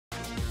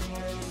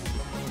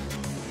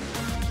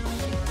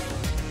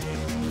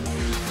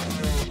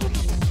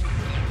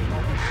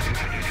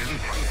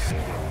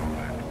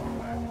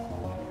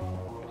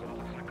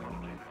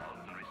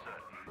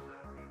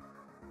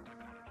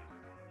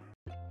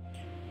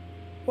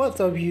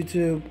What's up,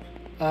 YouTube?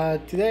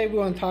 Today we're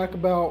going to talk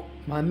about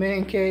my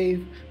man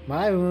cave,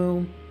 my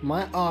room,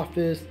 my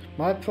office,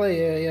 my play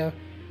area.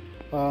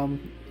 Going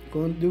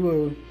to do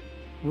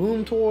a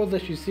room tour,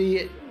 let you see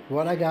it,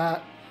 what I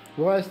got,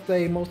 where I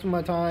stay most of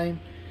my time,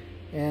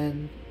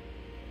 and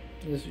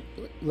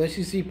let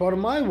you see part of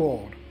my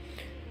world.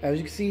 As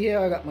you can see here,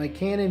 I got my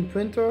Canon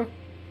printer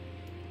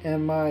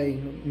and my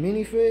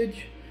mini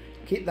fridge.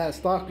 Keep that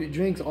stocked with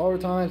drinks all the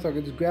time so I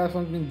can just grab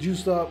something,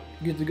 juice up,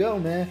 good to go,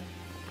 man.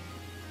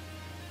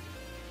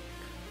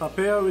 Up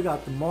here we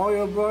got the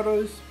Mario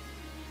Brothers,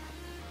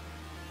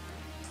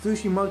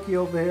 Sushi Monkey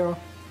over here,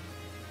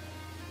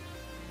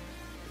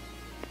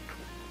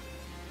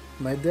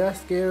 my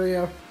desk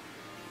area.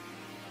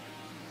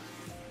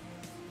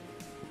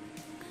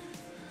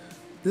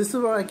 This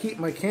is where I keep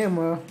my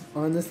camera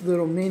on this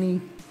little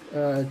mini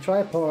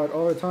tripod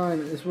all the time.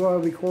 This is where I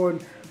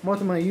record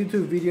most of my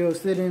YouTube videos,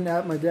 sitting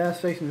at my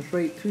desk facing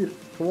straight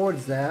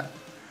towards that.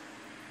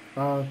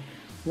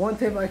 One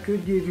tip I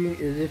could give you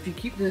is if you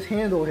keep this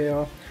handle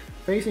here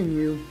facing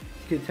you, you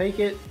can take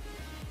it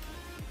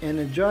and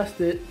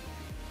adjust it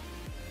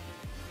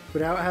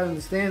without having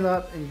to stand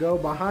up and go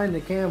behind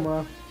the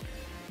camera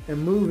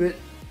and move it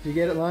to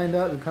get it lined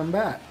up and come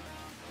back.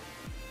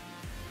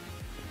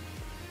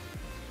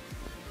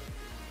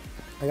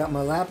 I got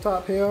my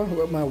laptop here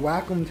with my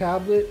Wacom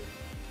tablet.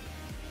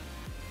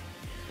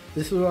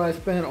 This is where I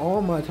spend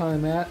all my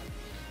time at.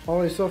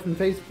 Always surfing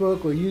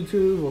Facebook or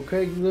YouTube or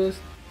Craigslist.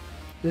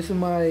 This is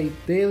my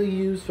daily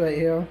use right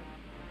here.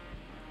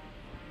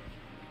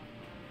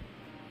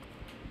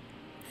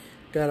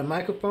 Got a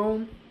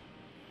microphone.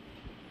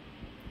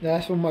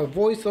 That's for my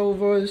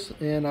voiceovers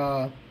and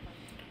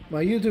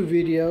my YouTube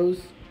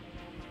videos.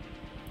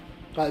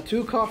 Got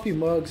two coffee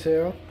mugs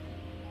here.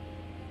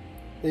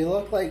 They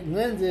look like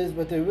lenses,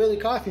 but they're really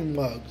coffee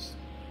mugs.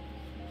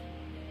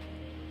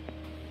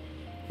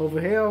 Over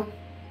here,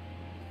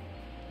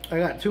 I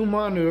got two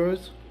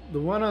monitors. The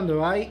one on the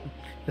right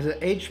is an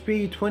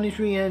HP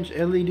 23-inch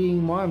LED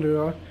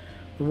monitor.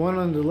 The one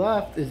on the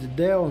left is a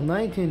Dell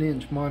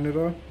 19-inch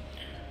monitor.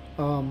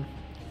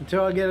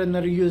 Until I get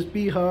another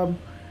USB hub,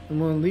 I'm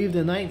going to leave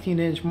the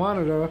 19-inch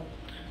monitor.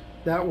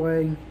 That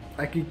way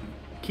I can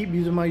keep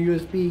using my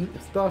USB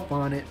stuff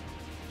on it.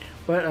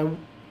 But I'm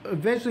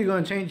eventually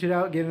going to change it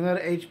out, get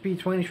another HP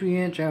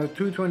 23-inch out of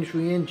two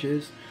 23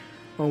 inches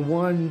on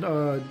one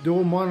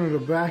dual monitor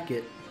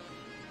bracket.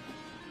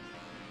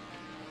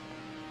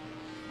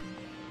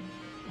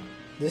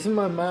 This is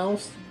my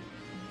mouse.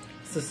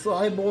 It's a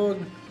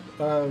Cyborg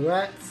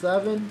Rat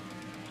 7.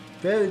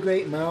 Very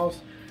great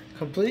mouse.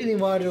 Completely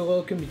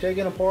modular, can be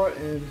taken apart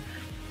and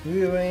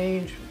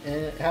rearranged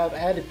and have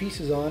added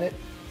pieces on it.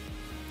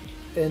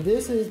 And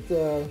this is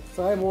the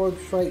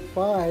Cyborg Strike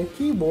 5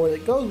 keyboard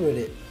that goes with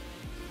it.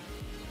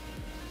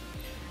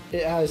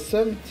 It has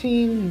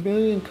 17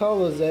 million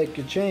colors that it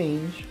could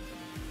change.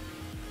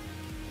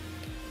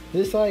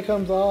 This eye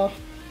comes off,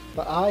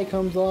 the eye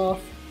comes off.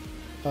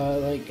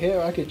 Like here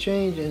I could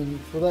change and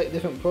select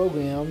different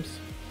programs.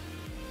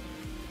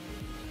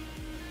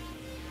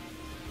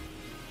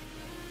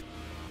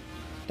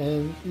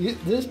 And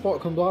this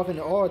part comes off and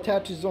it all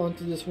attaches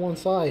onto this one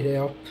side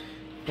here.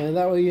 And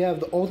that way you have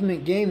the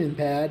ultimate gaming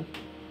pad.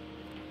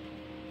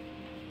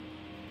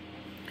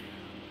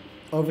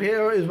 Over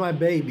here is my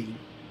baby.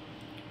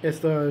 It's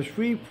the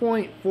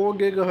 3.4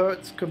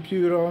 gigahertz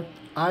computer,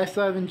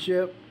 i7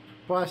 chip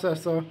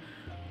processor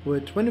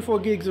with 24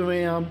 gigs of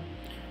RAM,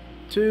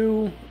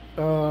 two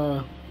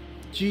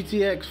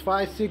GTX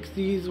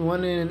 560s,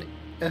 one in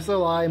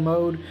SLI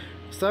mode,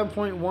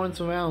 7.1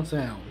 surround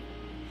sound.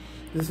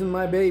 This is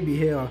my baby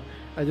here.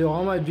 I do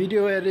all my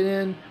video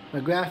editing, my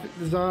graphic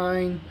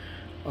design,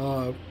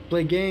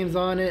 play games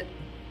on it.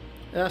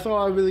 That's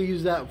all I really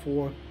use that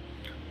for.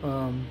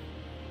 And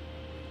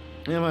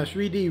my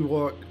 3D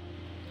work.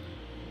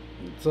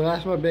 So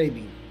that's my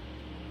baby.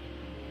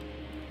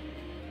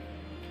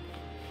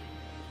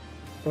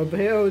 Up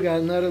here we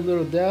got another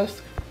little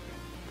desk.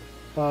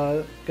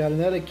 Got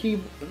another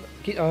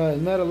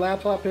another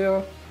laptop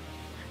here.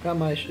 Got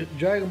my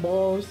Dragon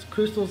Balls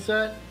crystal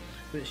set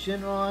with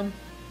Shinron.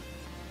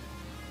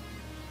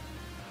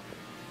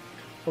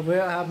 Over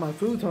here I have my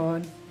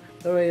futon.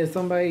 That way if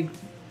somebody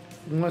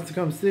wants to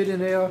come sit in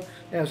there,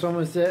 have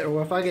someone sit,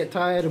 or if I get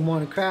tired and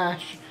want to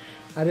crash,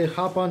 I just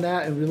hop on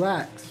that and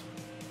relax.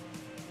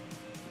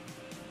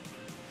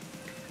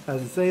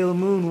 Has a Sailor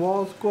Moon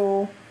wall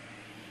scroll,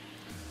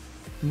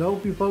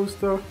 Nopi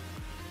poster.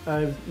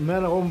 I've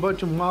met a whole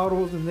bunch of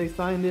models and they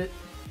signed it.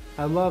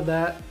 I love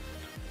that.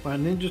 My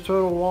Ninja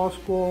Turtle wall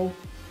scroll.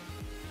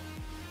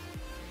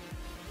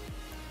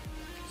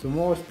 Some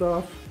more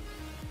stuff.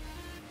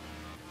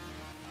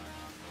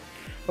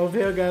 Over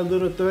here I got a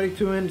little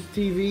 32-inch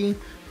TV.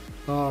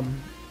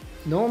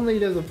 Normally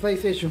there's a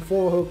PlayStation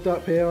 4 hooked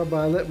up here, but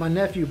I let my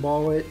nephew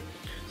borrow it,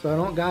 so I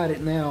don't got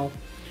it now.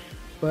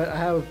 But I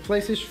have a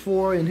PlayStation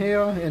 4 in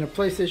here and a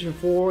PlayStation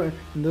 4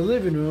 in the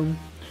living room.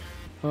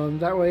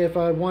 That way if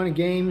I want to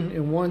game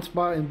in one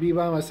spot and be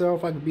by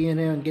myself, I could be in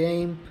there and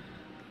game.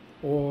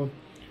 Or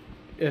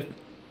if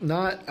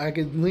Not, I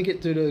could link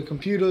it to the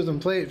computers and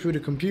play it through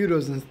the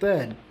computers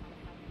instead.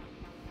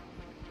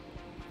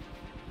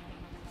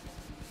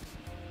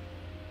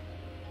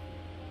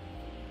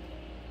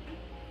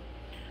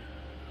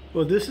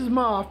 Well, this is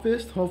my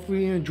office.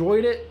 Hopefully you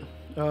enjoyed it.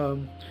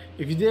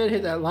 If you did,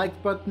 hit that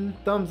like button,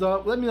 thumbs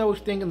up. Let me know what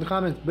you think in the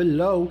comments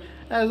below.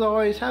 As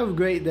always, have a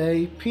great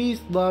day. Peace,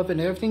 love, and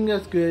everything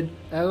that's good.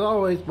 As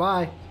always,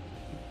 bye.